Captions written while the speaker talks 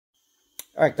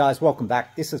All right, guys, welcome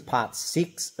back. This is part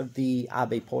 6 of the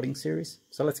RB porting series.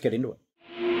 So let's get into it.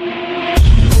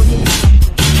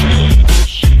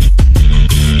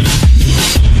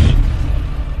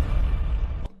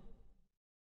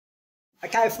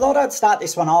 Okay, I thought I'd start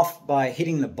this one off by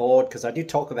hitting the board because I did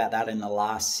talk about that in the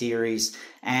last series.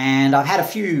 And I've had a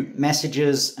few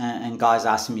messages and guys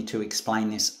asking me to explain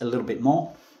this a little bit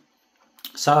more.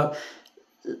 So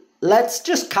let's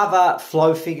just cover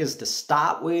flow figures to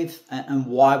start with and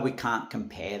why we can't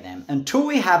compare them. Until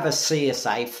we have a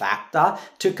CSA factor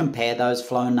to compare those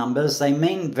flow numbers, they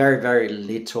mean very, very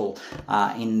little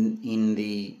in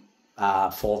the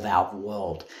 4-valve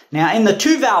world. Now, in the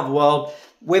 2-valve world,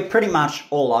 we're pretty much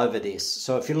all over this.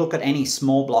 So if you look at any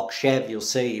small block Chev, you'll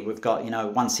see we've got,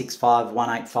 165,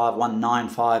 185,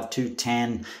 195,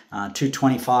 210,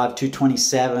 225,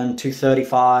 227,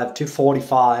 235,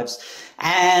 245s.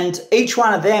 And each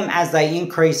one of them, as they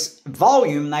increase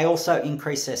volume, they also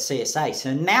increase their CSA.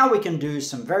 So now we can do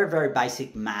some very, very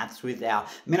basic maths with our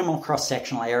minimal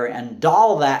cross-sectional area and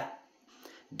dial that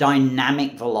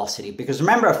dynamic velocity, because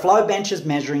remember, a flow bench is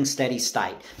measuring steady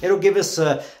state. It'll give us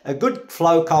a good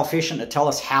flow coefficient to tell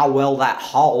us how well that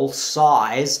hole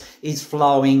size is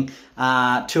flowing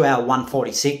to our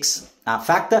 146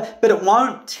 factor, but it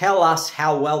won't tell us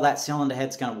how well that cylinder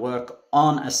head's going to work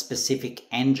on a specific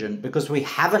engine, because we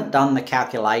haven't done the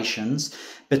calculations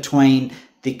between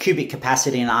the cubic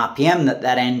capacity and RPM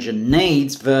that engine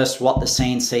needs versus what the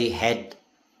CNC head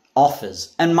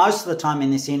offers. And most of the time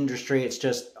in this industry, it's a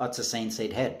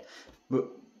CNC head.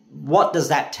 What does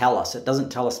that tell us? It doesn't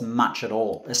tell us much at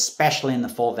all, especially in the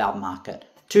 4-valve market.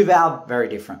 2-valve, very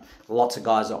different. Lots of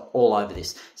guys are all over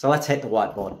this. So let's hit the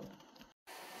whiteboard.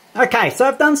 Okay, so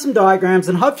I've done some diagrams,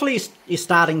 and hopefully you're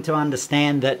starting to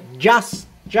understand that just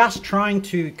trying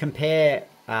to compare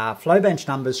flow bench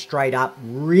numbers straight up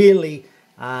really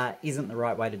isn't the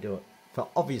right way to do it, for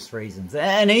obvious reasons.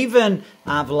 And even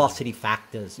velocity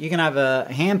factors. You can have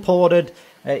a hand-ported,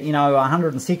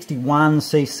 161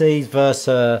 cc's versus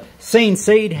a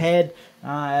CNC'd head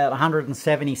at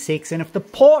 176. And if the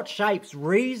port shape's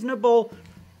reasonable,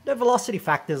 the velocity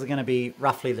factors are going to be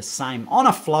roughly the same on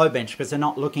a flow bench, because they're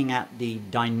not looking at the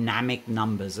dynamic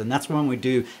numbers. And that's when we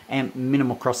do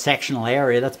minimal cross-sectional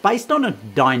area. That's based on a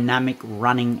dynamic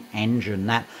running engine,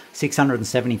 that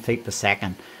 670 feet per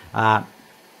second.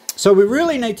 So we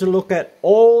really need to look at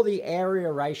all the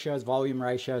area ratios, volume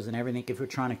ratios, and everything if we're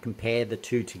trying to compare the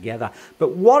two together.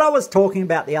 But what I was talking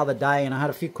about the other day, and I had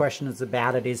a few questions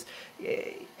about it, is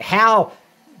how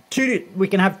we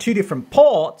can have two different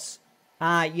ports,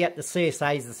 yet the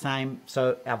CSA is the same,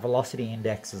 so our velocity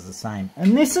index is the same.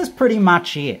 And this is pretty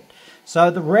much it. So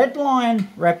the red line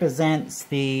represents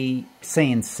the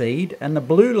CNC'd, and the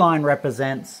blue line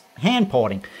represents hand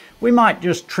porting. We might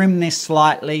just trim this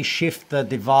slightly, shift the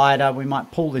divider, we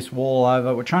might pull this wall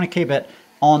over. We're trying to keep it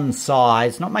on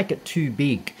size, not make it too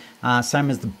big.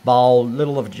 Same as the bowl,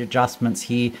 little of adjustments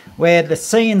here. Where the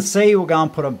CNC will go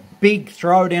and put a big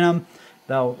throat in them,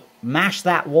 they'll mash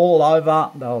that wall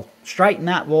over, they'll straighten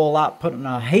that wall up, put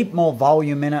a heap more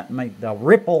volume in it, and they'll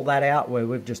rip all that out where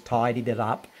we've just tidied it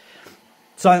up.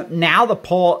 So now the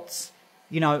port's,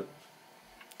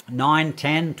 9,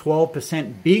 10,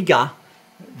 12% bigger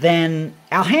than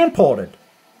our hand-ported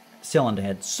cylinder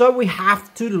head. So we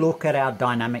have to look at our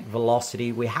dynamic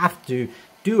velocity. We have to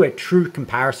do a true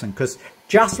comparison, because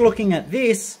just looking at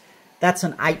this, that's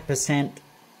an 8%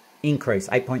 increase,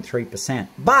 8.3%.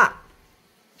 But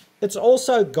it's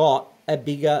also got a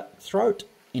bigger throat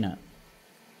in it.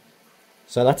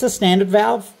 So that's a standard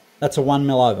valve. That's a 1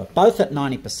 mil over. Both at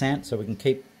 90%, so we can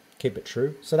keep it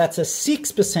true. So that's a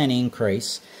 6%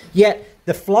 increase. Yet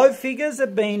the flow figures are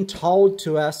being told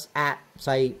to us at,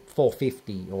 say,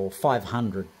 450 or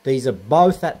 500. These are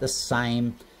both at the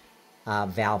same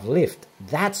valve lift.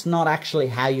 That's not actually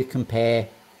how you compare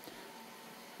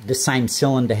the same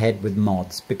cylinder head with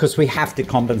mods, because we have to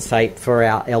compensate for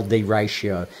our LD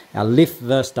ratio, our lift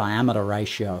versus diameter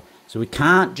ratio. So we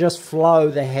can't just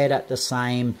flow the head at the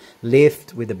same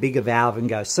lift with a bigger valve and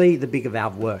go, see, the bigger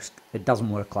valve works. It doesn't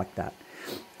work like that.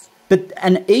 But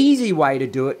an easy way to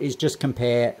do it is just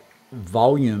compare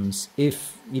volumes.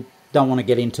 If you don't want to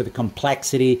get into the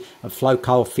complexity of flow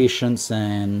coefficients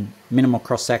and minimal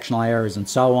cross-sectional areas and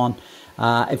so on,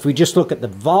 if we just look at the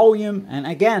volume, and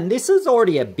again, this is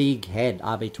already a big head,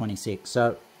 RB26,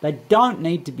 so they don't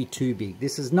need to be too big.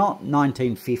 This is not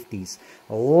 1950s.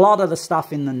 A lot of the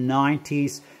stuff in the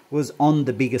 90s was on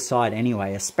the bigger side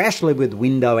anyway, especially with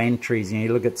window entries.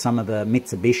 You look at some of the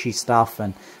Mitsubishi stuff,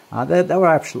 and they were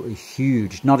absolutely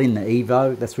huge. Not in the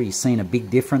Evo. That's where you've seen a big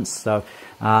difference. So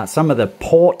some of the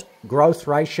port growth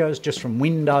ratios just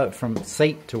from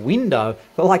seat to window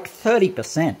for like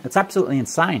 30%. It's absolutely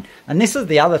insane. And this is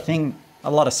the other thing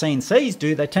a lot of CNCs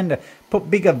do. They tend to put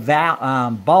bigger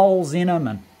bowls in them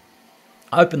and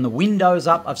open the windows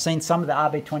up. I've seen some of the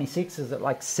RB26s at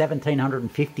like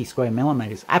 1750 square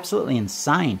millimeters. Absolutely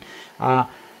insane.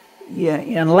 Yeah,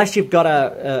 unless you've got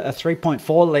a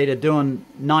 3.4 litre doing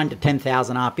 9 to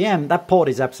 10,000 RPM, that port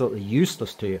is absolutely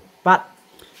useless to you. But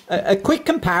a quick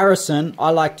comparison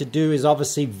I like to do is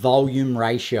obviously volume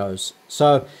ratios.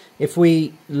 So if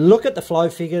we look at the flow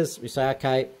figures, we say,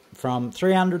 okay, from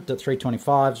 300 to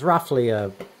 325 is roughly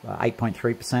a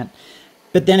 8.3%.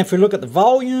 But then if we look at the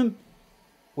volume,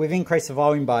 we've increased the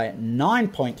volume by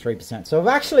 9.3%. So we've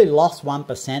actually lost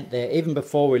 1% there, even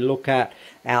before we look at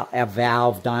our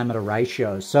valve diameter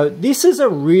ratios. So this is a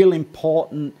real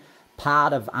important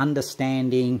part of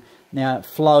understanding now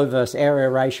flow versus area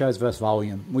ratios versus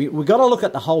volume. We've got to look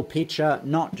at the whole picture,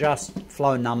 not just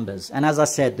flow numbers. And as I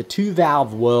said, the two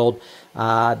valve world,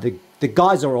 the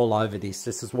guys are all over this.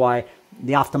 This is why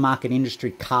the aftermarket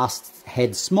industry casts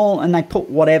heads small, and they put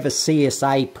whatever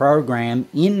CSA program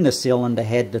in the cylinder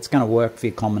head that's going to work for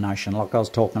your combination, like I was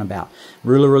talking about.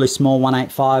 Really, really small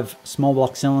 185 small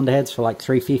block cylinder heads for like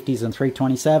 350s and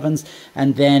 327s,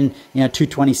 and then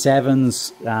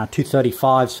 227s,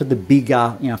 235s for the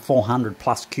bigger 400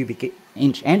 plus cubic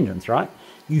inch engines, right?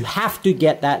 You have to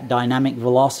get that dynamic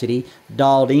velocity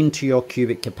dialed into your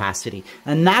cubic capacity,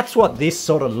 and that's what this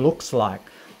sort of looks like.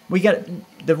 We get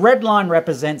the red line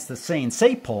represents the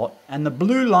CNC port, and the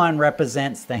blue line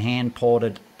represents the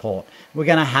hand-ported port. We're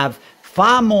going to have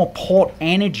far more port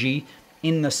energy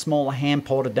in the smaller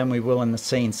hand-ported than we will in the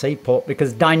CNC port,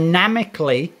 because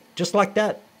dynamically, just like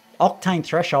that octane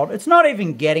threshold, it's not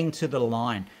even getting to the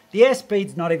line. The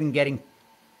airspeed's not even getting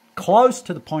close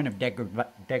to the point of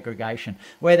degradation,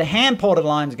 where the hand-ported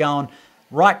line's going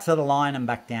right to the line and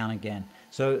back down again.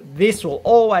 So this will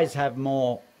always have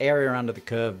more area under the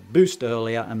curve, boost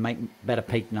earlier, and make better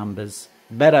peak numbers,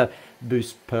 better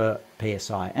boost per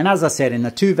PSI. And as I said, in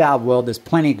the two-valve world, there's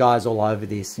plenty of guys all over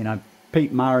this.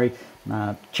 Pete Murray,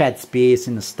 Chad Spears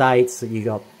in the States, you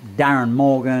got Darren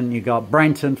Morgan, you got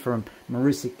Brenton from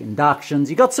Marusik Inductions.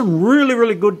 You got some really,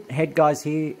 really good head guys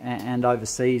here and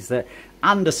overseas that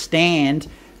understand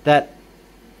that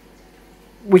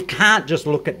we can't just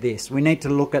look at this. We need to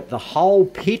look at the whole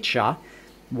picture.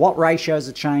 What ratios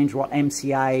have changed, what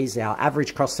MCAs, our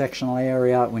average cross-sectional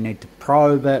area. We need to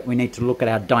probe it. We need to look at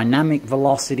our dynamic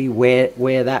velocity,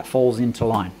 where that falls into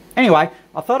line. Anyway,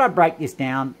 I thought I'd break this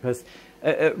down because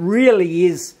it really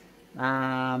is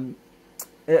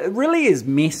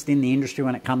missed in the industry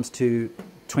when it comes to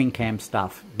twin cam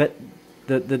stuff. But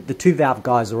the two valve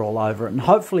guys are all over it, and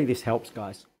hopefully this helps,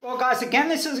 guys. Well, guys, again,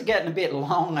 this is getting a bit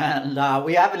long, and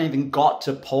we haven't even got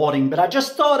to porting, but I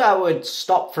just thought I would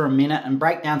stop for a minute and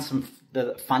break down some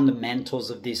the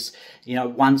fundamentals of this.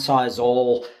 One size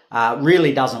all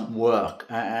really doesn't work,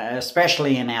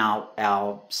 especially in our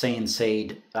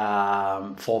CNC'd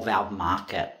 4-valve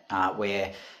market,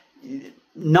 where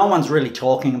no one's really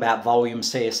talking about volume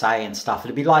CSA and stuff.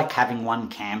 It'd be like having one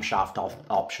camshaft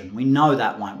option. We know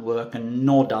that won't work, and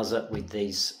nor does it with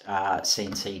these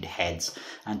CNC'd heads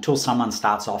until someone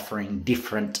starts offering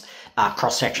different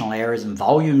cross-sectional areas and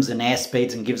volumes and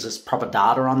airspeeds and gives us proper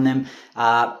data on them.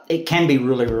 It can be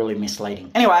really, really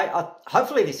misleading. Anyway,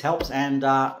 hopefully this helps, and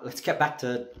let's get back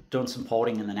to doing some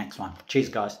porting in the next one. Cheers,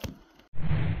 guys.